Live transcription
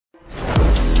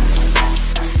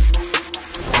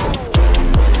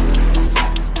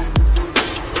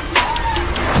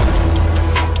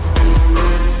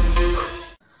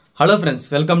Hello friends,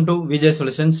 welcome to VJ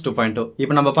Solutions 2.0.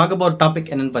 இப்போ நம்ம பார்க்க போற டாபிக்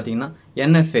என்னன்னு பாத்தீங்கன்னா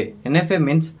NFA. NFA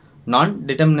means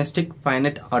Non-Deterministic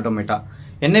Finite Automata.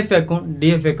 NFA க்கும்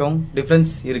DFA க்கும்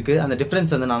டிஃபரன்ஸ் இருக்கு. அந்த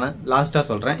டிஃபரன்ஸ் வந்து நான் லாஸ்டா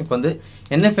சொல்றேன். இப்போ வந்து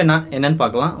NFA னா என்னன்னு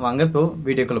பார்க்கலாம். வாங்க இப்போ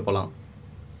வீடியோக்குள்ள போலாம்.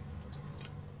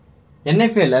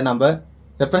 NFA ல நம்ம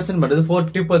ரெப்ரசன்ட் பண்றது 4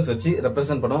 tuples வச்சு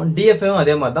ரெப்ரசன்ட் பண்ணுவோம். DFA வும்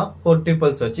அதே மாதிரி தான் 4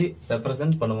 tuples வச்சு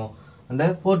ரெப்ரசன்ட் பண்ணுவோம். அந்த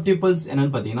 4 tuples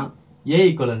என்னன்னு பாத்தீங்கன்னா A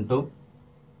equivalent to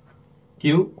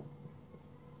Q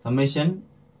summation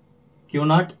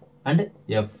Q0 and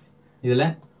F. இதுல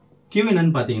Q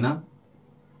என்னன்னு பாத்தீங்கன்னா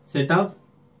set of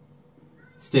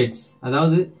states.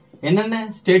 அதாவது என்னென்ன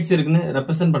states இருக்குன்னு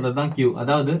ரெப்ரசன்ட் பண்றது தான் Q.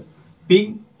 அதாவது P,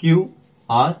 Q,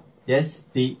 R, S,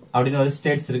 T அப்படின்னு ஒரு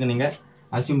states இருக்கு நீங்க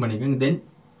அசியூம் பண்ணிக்கோங்க. Then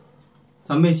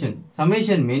summation.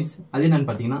 Summation means அது என்னன்னு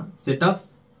பாத்தீங்கன்னா set of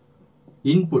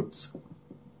inputs.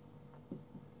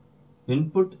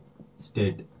 Input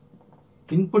state.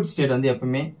 Input state வந்து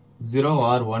எப்பவுமே 0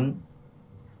 or 1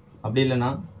 அப்படி இல்லனா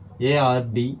A or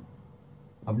B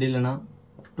அப்படி இல்லனா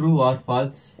true or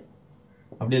false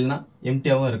அப்படி இல்லனா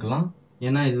empty-ஆவும் இருக்கலாம்.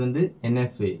 ஏன்னா இது வந்து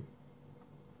NFA.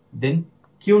 Then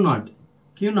Q0.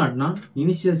 Q0 னா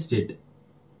initial state.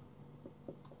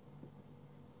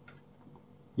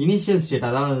 Initial state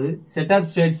அதாவது set of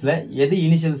statesல எது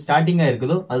initial starting-ஆ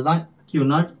இருக்குதோ அதுதான்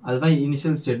Q0, அதுதான்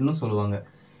initial state-னு சொல்லுவாங்க.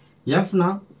 F னா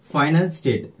final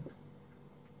state.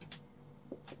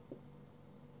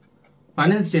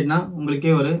 Final state னா உங்களுக்கே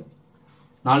ஒரு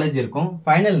knowledge இருக்கும்.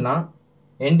 Final னா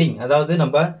ending. அதாவது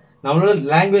நம்மளோட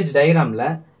language diagramல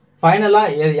ஃபைனலா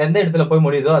எந்த இடத்துல போய்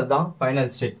முடியுதோ அதுதான் final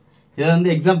state. இத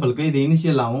வந்து எக்ஸாம்பிளுக்கு இது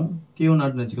இனிஷியல் ஆவும்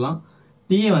Q0 னு வெச்சுக்கலாம்.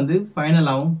 T வந்து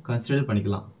ஃபைனல் ஆவும் கன்சிடர்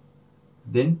பண்ணிக்கலாம்.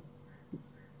 Then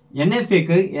NFA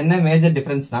க்கு என்ன மேஜர்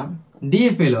டிஃபரன்ஸ்னா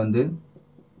DFA ல வந்து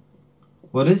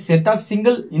ஒரு செட் ஆஃப்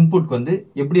சிங்கிள் இன்புட்க்கு வந்து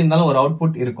எப்படி இருந்தாலும் ஒரு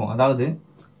அவுட்புட் இருக்கும். அதாவது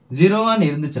 0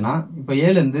 இருந்துச்சுன்னா இப்போ A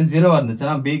ல இருந்து 0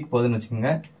 இருந்துச்சுன்னா B க்கு போகுதுன்னு வெச்சுக்கோங்க.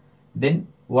 தென்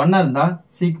 1 இருந்தா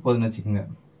C க்கு போகுதுன்னு வெச்சுக்கோங்க.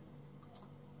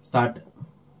 ஸ்டார்ட்.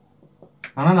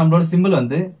 ஆனா நம்மளோட சிம்பிள்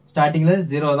வந்து ஸ்டார்டிங்ல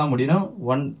 0 தான் முடியணும்,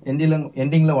 1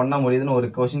 எண்டிங்ல 1 முடியுதுன்னு ஒரு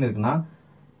क्वेश्चन இருக்குன்னா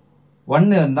 1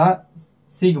 இருந்தா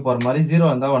C க்கு போற மாதிரி, 0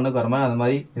 இருந்தா 1 க்கு வர மாதிரி அந்த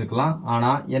மாதிரி இருக்கலாம்.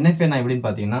 ஆனா NFA னா எப்படின்னு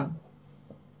பாத்தீங்கன்னா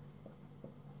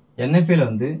NFA ல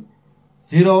வந்து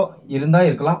 0 இருந்தா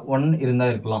இருக்கலாம், 1 இருந்தா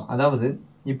இருக்கலாம். அதாவது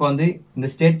இப்போ வந்து இந்த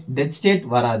ஸ்டேட் டெட் ஸ்டேட்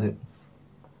வராது.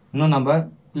 இன்னும் நம்ம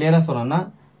கிளியரா சொல்லணும்னா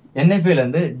NFA ல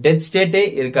இருந்து டெட் ஸ்டேட்டே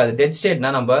இருக்காது. டெட் ஸ்டேட்னா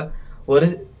நம்ம ஒரு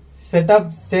செட்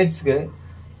ஆஃப் ஸ்டேட்ஸ்க்கு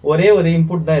ஒரே ஒரு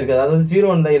இன்புட் தான் இருக்குது. அதாவது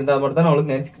 0 தான் இருந்தா மட்டும் தான்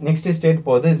நம்மளுக்கு நெக்ஸ்ட் ஸ்டேட்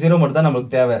போகுது. 0 மட்டும் தான்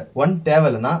நம்மளுக்கு தேவை. 1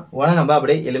 தேவையில்லைன்னா 1 நம்ம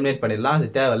அப்படியே எலிமினேட் பண்ணிடலாம்.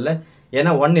 அது தேவையில்லை.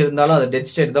 ஏன்னா 1 இருந்தாலும் அது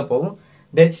டெட் ஸ்டேட் தான் போகும்.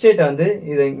 டெட் ஸ்டேட் வந்து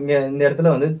இது இங்க இந்த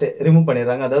இடத்துல வந்து ரிமூவ்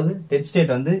பண்ணிடுறாங்க. அதாவது டெட்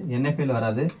ஸ்டேட் வந்து NFA ல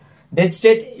வராது. டெட்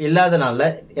ஸ்டேட் இல்லாதனால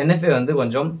NFA வந்து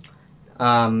கொஞ்சம்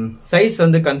சைஸ்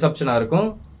வந்து கன்சப்ஷனா இருக்கும்,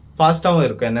 ஃபாஸ்டாவும்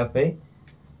இருக்கும் NFA.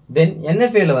 தென்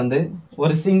NFA ல வந்து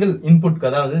ஒரு சிங்கிள் இன்புட்க்கு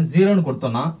அதாவது 0ன்னு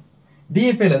கொடுத்தோம்னா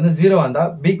DFA ல இருந்து 0 வந்தா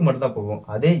B க்கு மட்டும் தான் போகும்.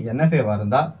 அதே NFA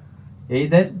இருந்தா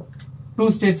எய்தர் 2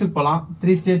 ஸ்டேட்ஸ்க்கு போலாம்,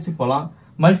 3 ஸ்டேட்ஸ்க்கு போலாம்,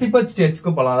 மல்டிபிள்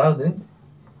ஸ்டேட்ஸ்க்கு போலாம். அதாவது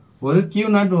ஒரு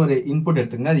Q0 ஒரு இன்புட்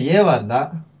எடுத்துங்க, அது A வா இருந்தா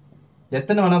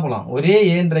எத்தனை வேணா போலாம். ஒரே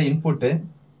ஏன்ற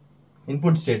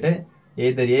input state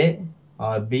either A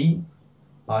or B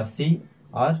or C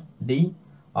or D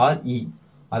or E.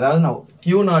 அதாவது நான்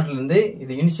Q0 ல இருந்து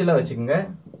இது இனிஷியலா வச்சுக்கோங்க.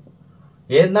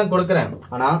 A தான் கொடுக்கிறேன்.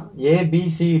 ஆனா A B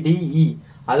C D E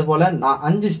அது போல நான்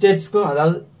 5 ஸ்டேட்ஸ்க்கும்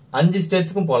அதாவது 5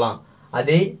 ஸ்டேட்ஸ்க்கும் போலாம்.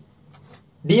 அதே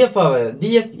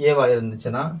DFA வா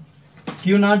இருந்துச்சுன்னா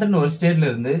Q0 ன்னு ஒரு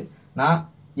ஸ்டேட்ல இருந்து நான்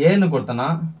A ன்னு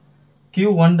கொடுத்தனா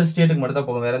Q1 ஸ்டேட்டுக்கு மட்டும் தான்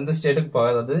போகும், வேற எந்த ஸ்டேட்டுக்கு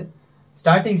போகாது.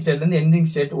 ஸ்டார்டிங் ஸ்டேட்ல இருந்து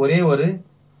எண்டிங் ஸ்டேட் ஒரே ஒரு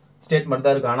ஸ்டேட் மட்டும்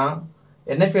தான் இருக்கும். ஆனா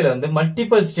NFA ல வந்து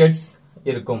மல்டிபிள் ஸ்டேட்ஸ்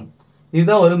இருக்கும்.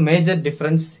 இதுதான் ஒரு மேஜர்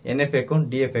டிஃபரன்ஸ் NFA க்கும்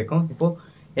DFA க்கும். இப்போ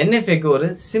NFA க்கு ஒரு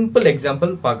சிம்பிள்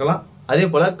எக்ஸாம்பிள் பார்க்கலாம், அதே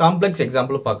போல காம்ப்ளெக்ஸ்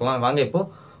எக்ஸாம்பிள் பார்க்கலாம். வாங்க இப்போ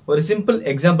ஒரு சிம்பிள்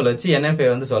எக்ஸாம்பிள் வச்சு NFA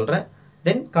வந்து சொல்றேன்,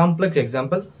 தென் காம்ப்ளெக்ஸ்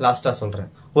எக்ஸாம்பிள் லாஸ்டா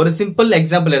சொல்றேன். ஒரு சிம்பிள்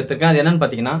எக்ஸாம்பிள் எடுத்திருக்கேன். அது என்னன்னு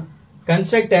பாத்தீங்கன்னா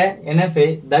construct a NFA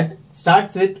that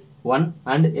starts with 1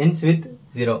 and ends with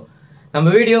 0.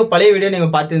 நம்ம பழைய வீடியோ நீங்க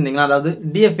பாத்திருந்தீங்கன்னா, அதாவது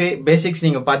DFA பேசிக்ஸ்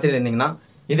நீங்க பாத்திருந்தீங்கன்னா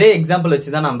இதே எக்ஸாம்பிள்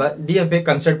வச்சு தான் நம்ம DFA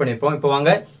கன்ஸ்ட்ரக்ட் பண்ணிருப்போம். இப்போ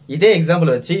வாங்க இதே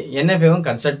எக்ஸாம்பிள் வச்சு NFA-வும்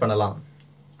கன்ஸ்ட்ரக்ட் பண்ணலாம்.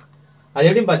 அது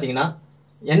எப்படி பாத்தீங்கன்னா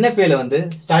NFA ல வந்து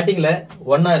ஸ்டார்டிங்ல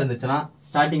 1 இருந்துச்சுன்னா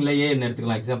ஸ்டார்டிங்ல A ன்னு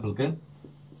எடுத்துக்கலாம். எக்ஸாம்பிளுக்கு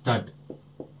ஸ்டார்ட்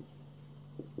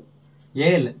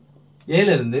A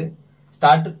ல இருந்து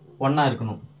ஸ்டார்ட் 1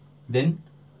 இருக்கணும். தென்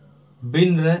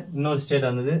Bன்ற இன்னொரு ஸ்டேட்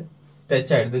வந்து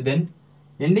டச் ஆயிடுது. தென்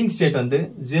எண்டிங் ஸ்டேட் வந்து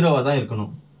 0வா தான்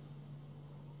இருக்கணும்.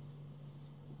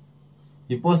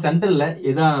 இப்போ சென்டர்ல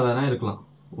எதா வேணா இருக்கலாம்,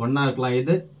 1 இருக்கலாம்,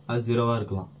 இது அது 0வா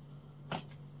இருக்கலாம்.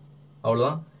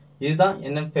 அவ்வளவுதான். இதுதான்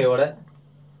NFA ஓட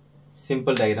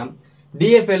சிம்பிள் டயக்ராம்.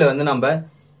 DFA ல வந்து நம்ம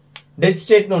டெட்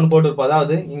ஸ்டேட்னு ஒன்று போட்டுருப்போம்.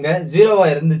 அதாவது இங்க 0வா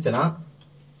இருந்துச்சுன்னா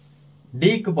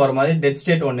Dக்கு போற மாதிரி டெட்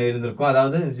ஸ்டேட் ஒன்று இருந்திருக்கும்.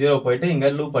 அதாவது 0 போயிட்டு இங்க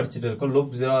லூப் அடிச்சுட்டு இருக்கும்.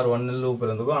 லூப் 0 ஆர் 1 லூப்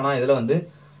இருந்திருக்கும். ஆனா இதுல வந்து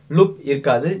லூப்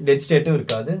இருக்காது, டெட் ஸ்டேட்டும்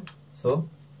இருக்காது. ஸோ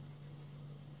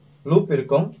லூப்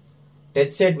இருக்கும்,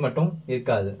 டெட் ஸ்டேட் மட்டும்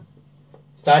இருக்காது.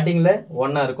 ஸ்டார்டிங்ல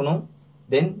 1ஆ இருக்கணும்,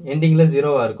 தென் எண்டிங்ல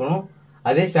 0வா இருக்கணும்.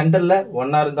 அதே சென்டர்ல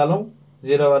 1ஆ இருந்தாலும்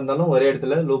 0வா இருந்தாலும் ஒரே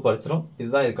இடத்துல லூப் அடிச்சிடும்.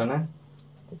 இதுதான் இதுக்கான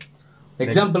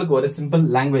எக்ஸாம்பிளுக்கு ஒரு சிம்பிள்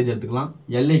லாங்குவேஜ் எடுத்துக்கலாம்.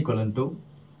 L ஈக்குவலன் டு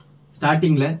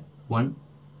ஸ்டார்டிங்ல 1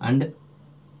 அண்ட்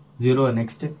 0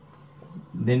 நெக்ஸ்ட்,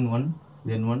 தென் 1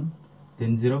 தென் 1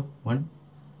 தென் 0 1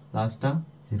 லாஸ்டா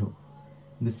 0.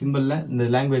 இந்த சிம்பிள்ல இந்த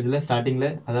லாங்குவேஜ்ல ஸ்டார்டிங்ல,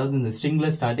 அதாவது இந்த ஸ்ட்ரிங்ல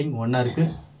ஸ்டார்டிங் 1ஆ இருக்கு,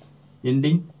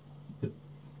 எண்டிங்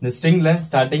இந்த ஸ்ட்ரிங்ல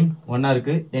ஸ்டார்டிங் 1ஆ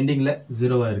இருக்கு, எண்டிங்ல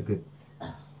 0வா இருக்கு.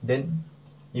 தென்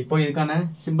இப்போ இதுக்கான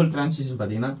சிம்பிள் டிரான்சிஷன்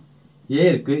பாத்தீங்கன்னா A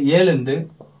இருக்கு. A ல இருந்து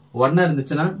 1ஆ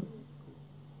இருந்துச்சுன்னா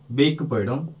Bக்கு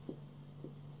போயிடும்.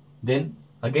 தென்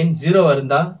அகைன் 0வா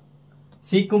இருந்தா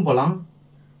Cக்கும் போலாம்,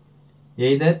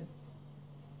 எய்தர்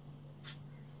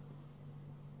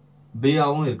B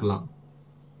ஆவும் இருக்கலாம்.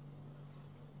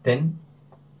 தென்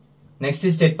நெக்ஸ்ட்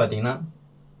ஸ்டேட் பாத்தீங்கன்னா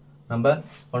நம்ம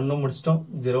 1 முடிச்சிட்டோம்,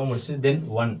 0 முடிச்சு, தென்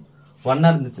 1ஆ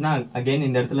இருந்துச்சுன்னா அகைன்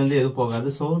இந்த இடத்துல இருந்து எதுவும்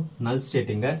போகாது. ஸோ நல்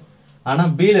ஸ்டேட்டுங்க. ஆனா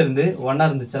B ல இருந்து 1ஆ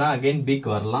இருந்துச்சுன்னா அகைன் Bக்கு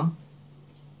வரலாம்.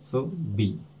 So B.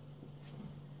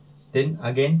 Then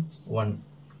again 1.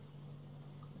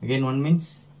 Again 1 means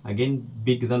again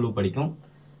Bக்கு தான் லூப் அடிக்கும்.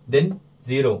 தென்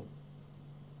 0.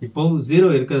 இப்போ 0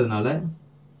 இருக்கிறதுனால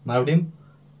மறுபடியும்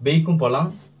Bக்கும் போலாம்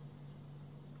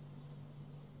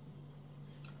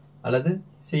அல்லது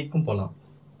Cக்கும் போலாம்.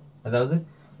 அதாவது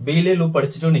B லே லூப்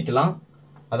அடிச்சுட்டும் நிக்கலாம்.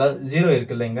 அதாவது 0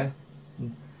 இருக்குல்ல இங்க,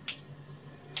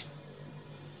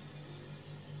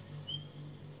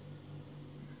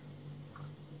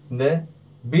 இந்த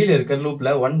B ல இருக்கிற லூப்ல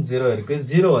 1 0 இருக்கு.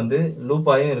 0 வந்து லூப்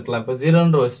ஆயும் இருக்கலாம். இப்போ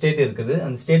 0ன்ற ஒரு ஸ்டேட் இருக்குது.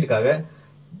 அந்த ஸ்டேட்டுக்காக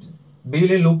B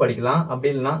லே லூப் அடிக்கலாம், அப்படி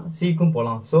இல்லைன்னா Cக்கும்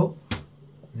போலாம். ஸோ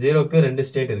 0க்கு 2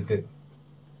 ஸ்டேட் இருக்கு.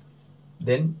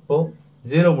 தென் இப்போ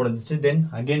 0 முடிஞ்சிச்சு, தென்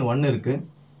அகைன் 1 இருக்கு.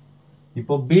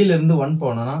 இப்போ B ல இருந்து 1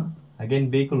 போனோம்னா அகைன்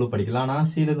Bக்கு லூப் அடிக்கலாம். ஆனா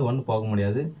C ல இருந்து 1 போக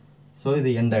முடியாது. ஸோ இது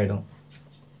எண்ட் ஆயிடும்.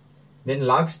 தென்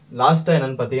லாஸ்டா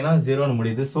என்னன்னு பாத்தீங்கன்னா 0ன்னு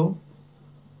முடியுது. So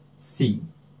C.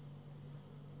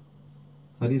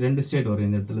 சாரி, 2 ஸ்டேட் வரும்.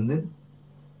 இந்த இடத்துல இருந்து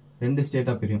 2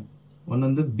 ஸ்டேட்டா பிரியும். ஒன்னு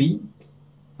வந்து B,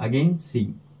 அகைன் C.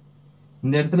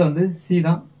 இந்த இடத்துல வந்து C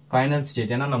தான் ஃபைனல்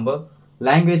ஸ்டேட். ஏன்னா நம்ம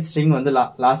லாங்குவேஜ் ஸ்ட்ரிங் வந்து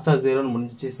லாஸ்டா 0ன்னு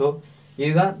முடிஞ்சிச்சு. ஸோ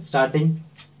இதுதான் ஸ்டார்டிங்,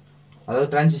 அதாவது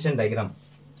டிரான்சிஷன் டயக்ராம்.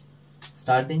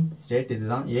 ஸ்டார்டிங் ஸ்டேட்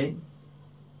இதுதான்.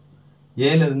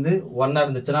 A ல இருந்து 1ஆ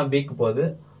இருந்துச்சுன்னா Bக்கு போகுது.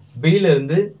 B ல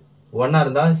இருந்து 1ஆ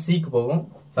இருந்தா Cக்கு போகும்.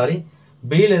 சாரி,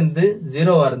 B ல இருந்து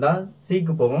 0வா இருந்தா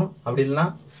Cக்கு போகும், அப்படி இல்லைன்னா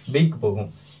Bக்கு போகும்.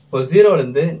 இப்போ 0ல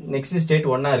இருந்து நெக்ஸ்ட் ஸ்டேட்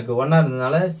 1ஆ இருக்கு. 1ஆ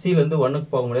இருந்ததுனால C ல இருந்து 1க்கு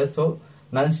போக முடியாது. ஸோ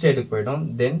நல் ஸ்டேட்டுக்கு போயிடும்.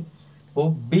 தென் இப்போ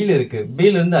B ல இருக்கு. B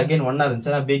ல இருந்து அகைன் 1ஆ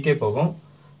இருந்துச்சுன்னா Bக்கே போகும்.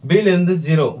 B ல இருந்து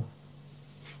 0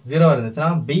 இருந்துச்சுன்னா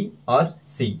B ஆர்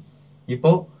C.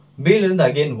 இப்போ B ல இருந்து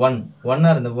அகைன்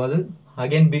 1ஆ இருந்த போது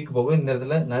அகைன் Bக்கு போகும். இந்த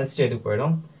இடத்துல நல் ஸ்டேட்டுக்கு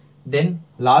போயிடும். Then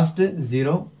last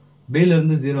 0. B ல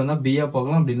இருந்து 0 இருந்தா B ஆ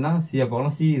போகலாம், அப்படி இல்லைன்னா C ஆ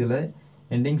போகலாம். C இதுல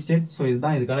எண்டிங் ஸ்டேட். ஸோ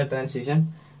இதுதான் இதுக்கான டிரான்சிஷன்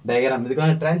டயக்ராம்.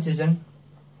 இதுக்கான டிரான்சிஷன்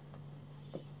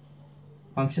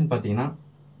ஃபங்க்ஷன் பாத்தீங்கன்னா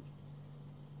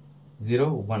 0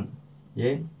 1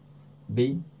 A B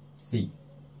C.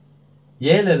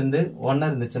 A ல இருந்து 1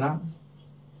 இருந்துச்சுன்னா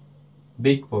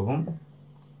Bக்கு போகும்.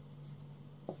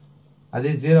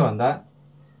 அதே 0 வந்தா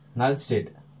நல்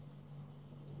ஸ்டேட்.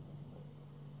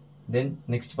 தென்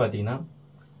நெக்ஸ்ட் பாத்தீங்கன்னா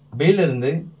B ல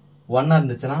இருந்து 1ஆ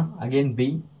இருந்துச்சுன்னா அகைன் B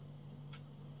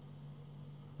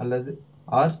அல்லது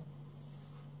ஆர்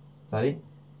சாரி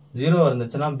 0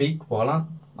 இருந்துச்சுன்னா Bக்கு போகலாம்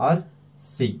ஆர்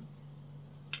C.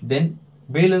 தென்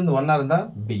B ல இருந்து 1ஆ இருந்தா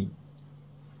B.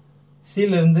 C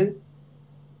ல இருந்து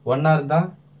 1ஆ இருந்தா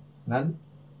நல்,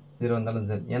 0 வந்தாலும்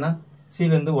நல். ஏன்னா C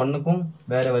ல இருந்து 1க்கும்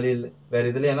வேற வழி இல்லை, வேற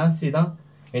இதுல. ஏன்னா C தான்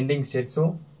எண்டிங் ஸ்டேட். ஸோ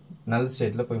நல்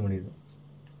ஸ்டேட்ல போய் முடியுது.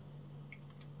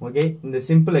 ஓகே, இந்த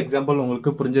சிம்பிள் எக்ஸாம்பிள்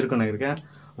உங்களுக்கு புரிஞ்சிருக்குன்னு நினைக்கிறேன்.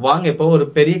 வாங்க இப்போ ஒரு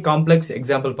பெரிய காம்ப்ளெக்ஸ்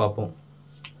எக்ஸாம்பிள் பார்ப்போம்.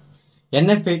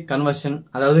 NFA கன்வர்ஷன்,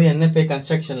 அதாவது NFA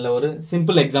கன்ஸ்ட்ரக்ஷன்ல ஒரு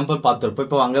சிம்பிள் எக்ஸாம்பிள் பார்த்துருப்போம்.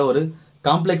 இப்போ வாங்க ஒரு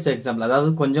காம்ப்ளெக்ஸ் எக்ஸாம்பிள், அதாவது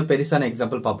கொஞ்சம் பெருசான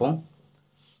எக்ஸாம்பிள் பார்ப்போம்.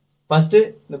 ஃபர்ஸ்ட்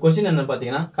இந்த கொஸ்டின் என்னன்னு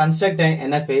பாத்தீங்கன்னா, construct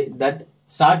NFA that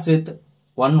starts with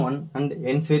 1 1 and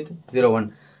ends with 0 1.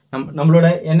 நம்மளோட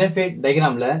NFA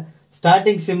டயக்ராம்ல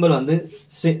ஸ்டார்டிங் சிம்பிள் வந்து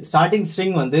ஸ்டார்டிங்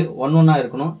ஸ்ட்ரிங் வந்து 1 1ஆ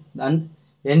இருக்கணும் அண்ட்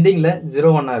எண்டிங்ல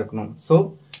 0 1ஆ இருக்கணும். ஸோ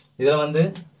இதுல வந்து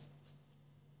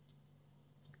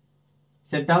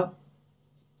செட் ஆஃப்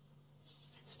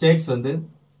ஸ்டேட்ஸ் வந்து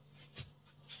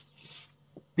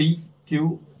P Q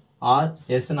R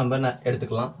S நம்ம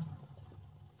எடுத்துக்கலாம்.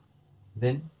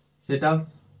 then set of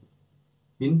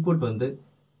input வந்து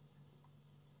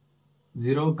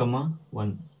 0,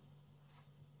 1.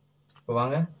 இப்போ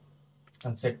வாங்க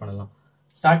கன்ஸ்ட்ரக்ட் பண்ணலாம்.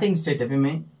 ஸ்டார்டிங் ஸ்டேட்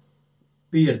எப்பயுமே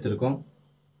P எடுத்திருக்கோம்.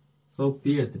 ஸோ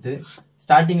P எடுத்துட்டு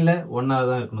ஸ்டார்டிங்கில் 1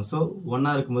 தான் இருக்கணும். ஸோ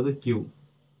 1 இருக்கும்போது Q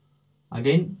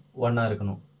அகெயின் 1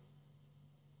 இருக்கணும்.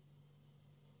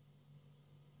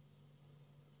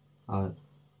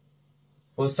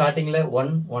 இப்போ ஸ்டார்டிங்கில்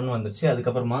 1 வந்துருச்சு.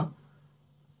 அதுக்கப்புறமா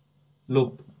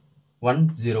லூப் 1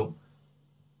 0.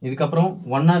 இதுக்கப்புறம்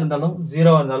 1 இருந்தாலும்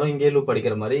 0 இருந்தாலும் இங்கே லூப்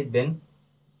அடிக்கிற மாதிரி. தென்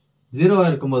 0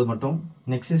 இருக்கும்போது மட்டும்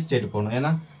நெக்ஸ்ட் ஸ்டேட் போகணும்.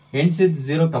 ஏன்னா ends with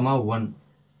 0, 1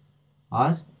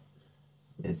 or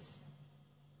S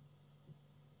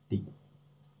T.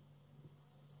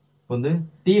 இப்போ வந்து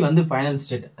T வந்து ஃபைனல்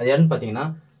ஸ்டேட். அது என்னன்னு பார்த்தீங்கன்னா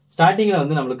ஸ்டார்டிங்கில்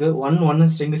வந்து நம்மளுக்கு 1 1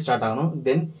 ஸ்ட்ரிங் ஸ்டார்ட் ஆகணும்.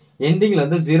 தென் எண்டிங்கில்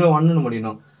வந்து 0 1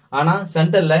 முடியணும். ஆனால்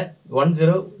சென்டரில் 1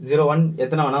 0 0 1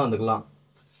 எத்தனை வேணா வந்துக்கலாம்.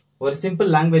 ஒரு சிம்பிள்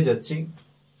லாங்குவேஜ் வச்சு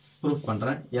ப்ரூஃப்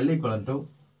பண்ணுறேன். L ஈக்குவல் டு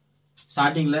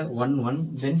ஸ்டார்டிங்கில் 1 1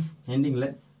 தென் எண்டிங்கில்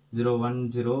 0 1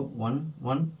 0 1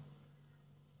 1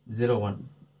 0 1.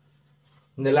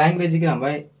 இந்த லாங்குவேஜுக்கு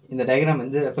நம்ம இந்த டயக்ராம்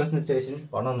வந்து ரெப்ரசன்டேஷன்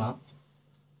பண்ணோம்னா,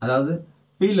 அதாவது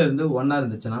Pல இருந்து 1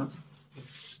 இருந்துச்சுன்னா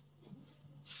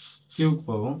Qக்கு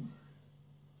போகும்.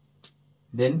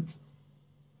 தென்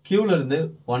Qல இருந்து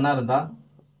 1 இருந்தா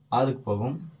Rக்கு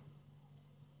போகும்.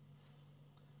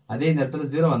 அதே இந்த இடத்துல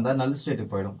 0 வந்தா நல்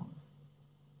ஸ்டேட்டுக்கு போயிடும்.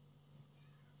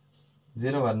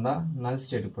 0 வந்தா நல்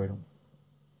ஸ்டேட்டுக்கு போயிடும்.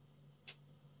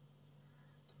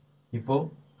 இப்போ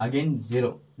அகைன்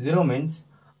 0 மீன்ஸ்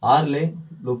Rல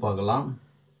லூப் ஆகலாம்.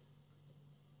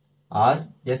 R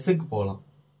Sக்கு போகலாம்.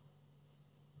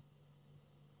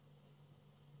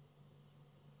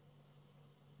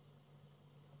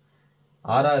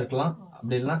 R இருக்கலாம்,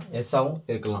 அப்படி இல்லைன்னா S ஆவும்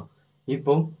இருக்கலாம்.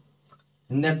 இப்போ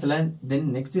இந்த இடத்துல தென்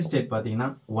நெக்ஸ்ட் ஸ்டேட் பார்த்தீங்கன்னா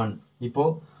 1. இப்போ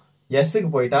Sக்கு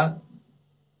போயிட்டா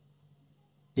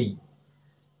T.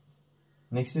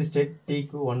 நெக்ஸ்ட் ஸ்டேட்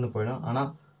Tக்கு 1 போயிடும். ஆனால்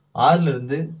Rல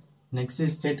இருந்து நெக்ஸ்ட்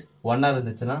ஸ்டேட் 1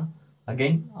 இருந்துச்சுன்னா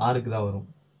அகைன் Rக்கு தான் வரும்.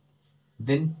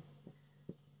 தென்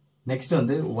நெக்ஸ்ட்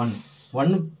வந்து 1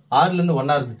 Rல இருந்து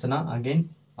 1 இருந்துச்சுன்னா அகைன்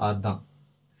R தான்.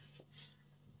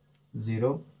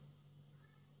 0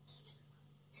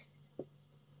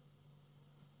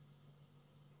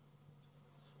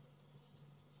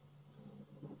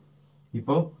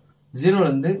 இப்போ 0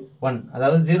 இருந்து 1,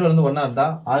 அதாவது 0 இருந்து 1 இருந்தா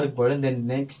Rக்கு போயிடும். Then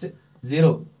next 0.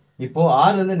 இப்போ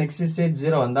R இருந்து நெக்ஸ்ட் ஸ்டேட்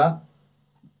 0 வந்தா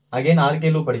அகைன் Rக்கே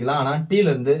லூப் படிக்கலாம். ஆனால் Tல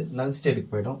இருந்து நல்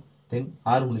ஸ்டேட்டுக்கு போயிடும். தென்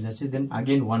R முடிஞ்சாச்சு. Then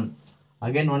again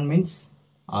 1 means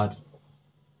R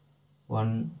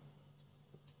 1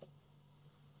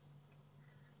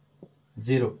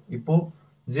 0. இப்போ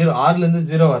 0 Rல இருந்து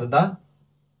 0 வருதா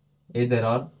எதர்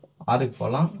Rக்கு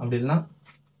போகலாம், அப்படி இல்லைன்னா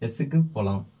Sக்கு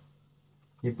போகலாம்.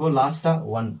 இப்போ லாஸ்டா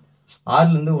 1 Rல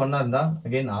இருந்து 1 இருந்தா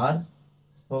அகைன் R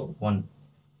 1.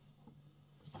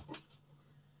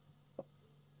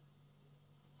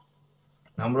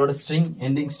 நம்மளோட ஸ்ட்ரிங்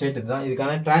எண்டிங் ஸ்டேட் இதுதான்.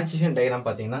 இதுக்கான டிரான்சிஷன் டயக்ராம்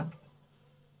பார்த்தீங்கன்னா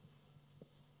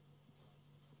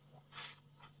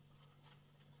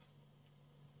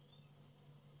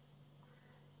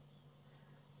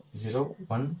 0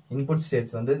 1. இன்புட்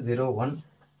ஸ்டேட்ஸ் வந்து 0 1.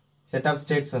 செட் ஆஃப்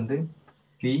ஸ்டேட்ஸ் வந்து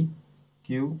P Q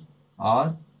R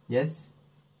S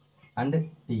and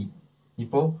T.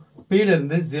 இப்போ Pல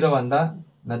இருந்து 0 வந்தா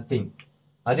நத்திங்.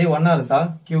 அதே 1 இருந்தா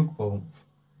Qக்கு போகும்.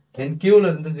 தென் Qல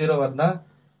இருந்து 0 வந்தா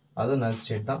அது நல்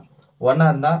ஸ்டேட் தான். 1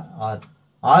 இருந்தா R.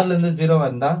 Rல இருந்து 0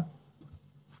 வந்தா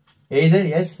either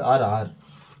S or R.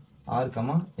 R,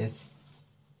 S.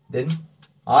 தென்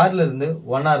Rல இருந்து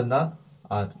 1 இருந்தா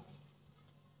R.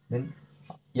 தென்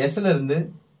Sல இருந்து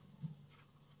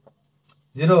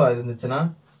 0 இருந்துச்சுன்னா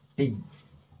T.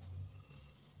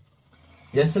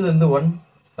 Sல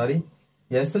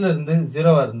இருந்து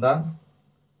 0 இருந்தா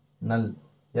நல்.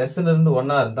 Sல இருந்து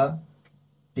 1 இருந்தா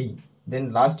T. தென்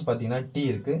லாஸ்ட் பார்த்தீங்கன்னா T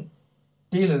இருக்கு.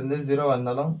 Tல இருந்து 0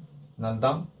 இருந்தாலும் நல்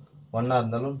தான், 1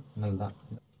 இருந்தாலும் நல் தான்.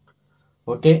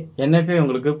 ஓகே, NFA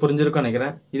உங்களுக்கு புரிஞ்சிருக்கும்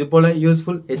நினைக்கிறேன். இது போல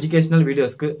யூஸ்ஃபுல் எஜுகேஷனல்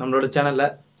வீடியோஸ்க்கு நம்மளோட சேனலை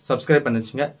சப்ஸ்கிரைப் பண்ணி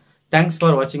வச்சுங்க. Thanks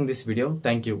for watching this video.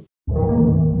 Thank you.